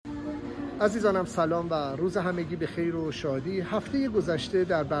عزیزانم سلام و روز همگی به خیر و شادی. هفته گذشته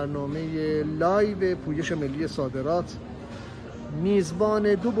در برنامه لایو پویش ملی صادرات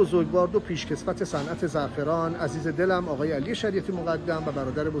میزبان دو بزرگوار، دو پیشکسوت صنعت زعفران عزیز دلم آقای علی شریعتی مقدم و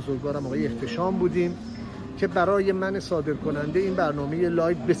برادر بزرگوارم آقای هجدهم بودیم که برای من صادر کننده این برنامه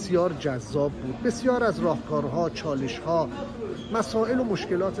لایو بسیار جذاب بود. بسیار از راهکارها، چالشها، مسائل و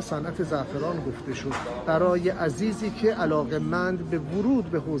مشکلات صنعت زعفران گفته شد. برای عزیزی که علاقه‌مند به ورود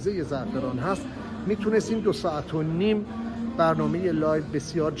به حوزه زعفران هست میتونست این 2.5 ساعت برنامه لایو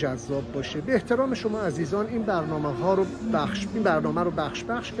بسیار جذاب باشه. به احترام شما عزیزان این برنامه رو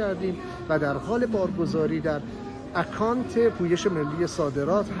بخش کردیم و در حال بارگذاری در اکانت پویش ملی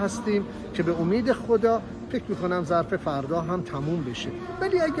صادرات هستیم که به امید خدا فکر میکنم ظرف فردا هم تموم بشه.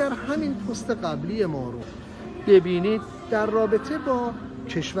 ولی اگر همین پست قبلی ما رو ببینید، در رابطه با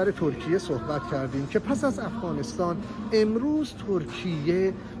کشور ترکیه صحبت کردیم که پس از افغانستان امروز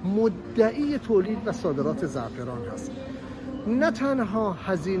ترکیه مدعی تولید و صادرات زعفران هست. نه تنها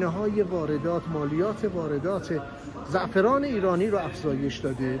هزینه‌های واردات، مالیات واردات زعفران ایرانی رو افزایش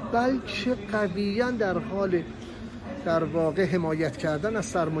داده، بلکه قویاً در حال در واقع حمایت کردن از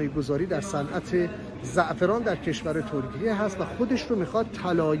سرمایه‌گذاری در صنعت زعفران در کشور ترکیه هست و خودش رو میخواد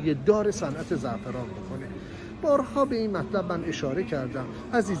طلایه‌دار صنعت زعفران بکنه. بارها به این مطلب من اشاره کردم.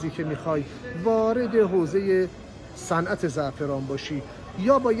 عزیزی که میخوای وارد حوزه صنعت زعفران باشی،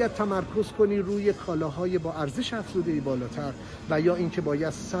 یا باید تمرکز کنی روی کالاهای با ارزش افزوده‌ای بالاتر و یا اینکه باید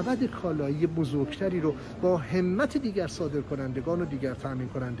سبد کالایی بزرگتری رو با همت دیگر صادرکنندگان و دیگر تامین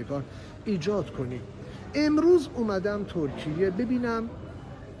کنندگان ایجاد کنی. امروز اومدم ترکیه ببینم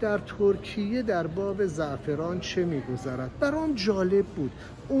در ترکیه در باب زعفران چه میگذرد. برام جالب بود.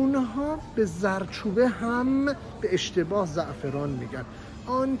 اونها به زردچوبه هم به اشتباه زعفران میگن،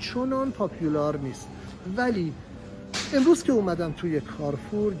 آنچنان پاپولار نیست. ولی امروز که اومدم توی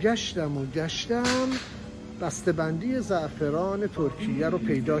کارفور گشتم بسته‌بندی زعفران ترکیه رو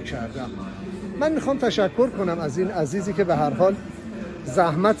پیدا کردم. من میخوام تشکر کنم از این عزیزی که به هر حال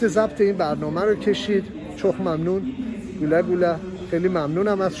زحمت ضبط این برنامه رو کشید. چخ ممنون، گوله خیلی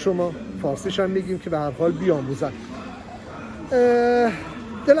ممنونم از شما. فارسیش هم میگیم که به هر حال بیاموزن.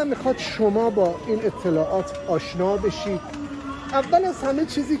 دلم میخواد شما با این اطلاعات آشنا بشید. اول از همه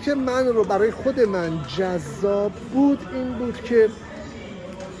چیزی که من رو برای خود من جذاب بود این بود که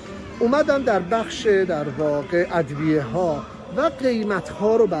اومدم در بخش در واقع ادویه ها و قیمت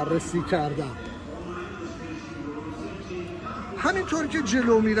ها رو بررسی کردم. همینطور که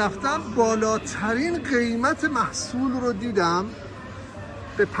جلو میرفتم بالاترین قیمت محصول رو دیدم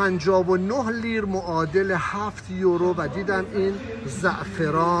به 59 لیر معادل 7 یورو و دیدم این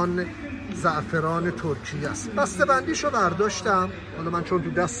زعفران ترکیه است. بسته‌بندیشو برداشتم. حالا من چون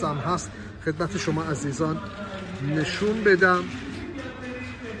تو دستم هست خدمت شما عزیزان نشون بدم.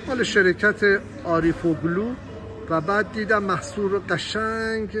 مال شرکت آریفوگلو و بعد دیدم محصول رو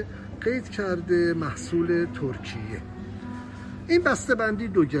قشنگ قید کرده محصول ترکیه. این بسته‌بندی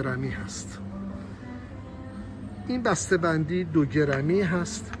 2 گرمی هست. این بسته‌بندی 2 گرمی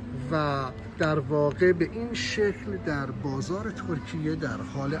هست و در واقع به این شکل در بازار ترکیه در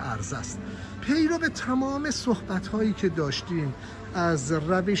حال عرضه است. پیرو به تمام صحبت‌هایی که داشتیم از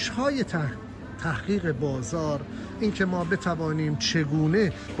روش‌های تحقیق بازار، اینکه ما بتوانیم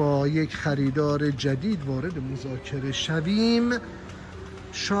چگونه با یک خریدار جدید وارد مذاکره شویم،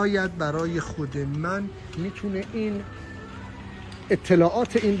 شاید برای خود من میتونه این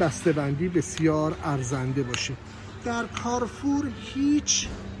اطلاعات این بسته‌بندی بسیار ارزنده باشه. در کارفور هیچ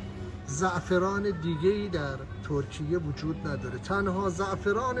زعفران دیگه‌ای در ترکیه وجود نداره. تنها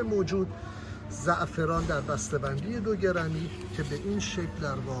زعفران موجود زعفران در بسته‌بندی 2 گرمی که به این شکل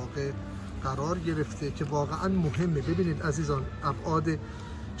در واقع قرار گرفته که واقعا مهمه. ببینید عزیزان، ابعاد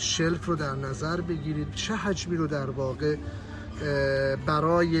شلف رو در نظر بگیرید، چه حجمی رو در واقع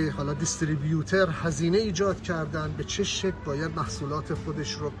برای حالا دیستریبیوتر هزینه ایجاد کردن، به چه شکل باید محصولات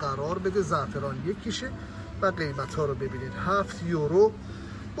خودش رو قرار بده. زعفران یکیشه و قیمت ها رو ببینید. 7 یورو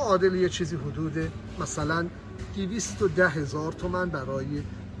معادل یه چیزی حدود مثلا 210,000 تومان برای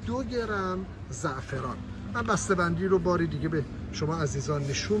 2 گرم زعفران. من بسته‌بندی رو باری دیگه به شما عزیزان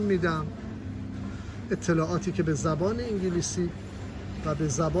نشون میدم. اطلاعاتی که به زبان انگلیسی و به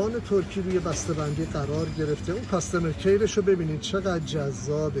زبان ترکی روی بسته‌بندی قرار گرفته. اون کاستمر کیرش رو ببینید چقدر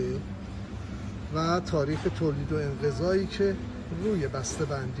جذابه و تاریخ تولید و انقضایی که روی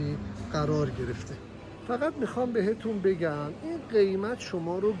بسته‌بندی قرار گرفته. فقط میخوام بهتون بگم این قیمت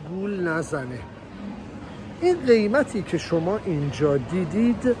شما رو گول نزنه. این قیمتی که شما اینجا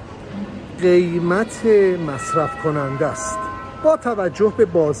دیدید قیمت مصرف کننده است با توجه به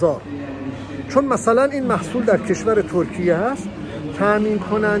بازار. چون مثلا این محصول در کشور ترکیه هست، تامین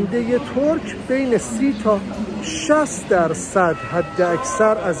کننده ترک بین 30 تا 60% حد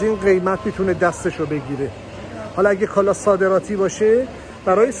اکثر از این قیمت میتونه دستشو بگیره. حالا اگه کالا صادراتی باشه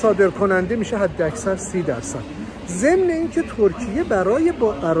برای صادر کننده میشه حد اکثر 30%. ضمن اینکه ترکیه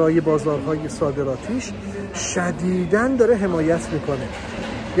برای بازارهای صادراتیش شدیداً داره حمایت میکنه،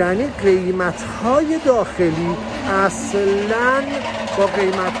 یعنی قیمت‌های داخلی اصلاً با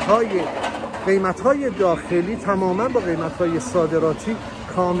قیمت‌های داخلی تماماً با قیمت‌های صادراتی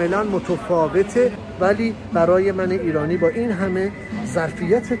کاملاً متفاوته، ولی برای من ایرانی با این همه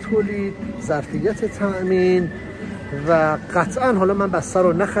ظرفیت تولید، ظرفیت تأمین و قطعاً حالا من بسته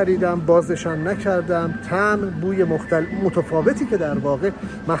رو نخریدم، بازشم نکردم، طعم، بوی متفاوتی که در واقع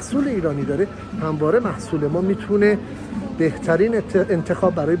محصول ایرانی داره، همواره محصول ما میتونه بهترین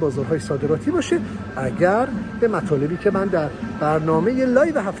انتخاب برای بازارهای صادراتی باشه اگر به مطالبی که من در برنامه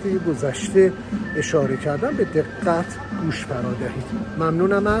لایو هفته گذشته اشاره کردم به دقت گوش فرا دهید.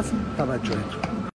 ممنونم از توجهتون.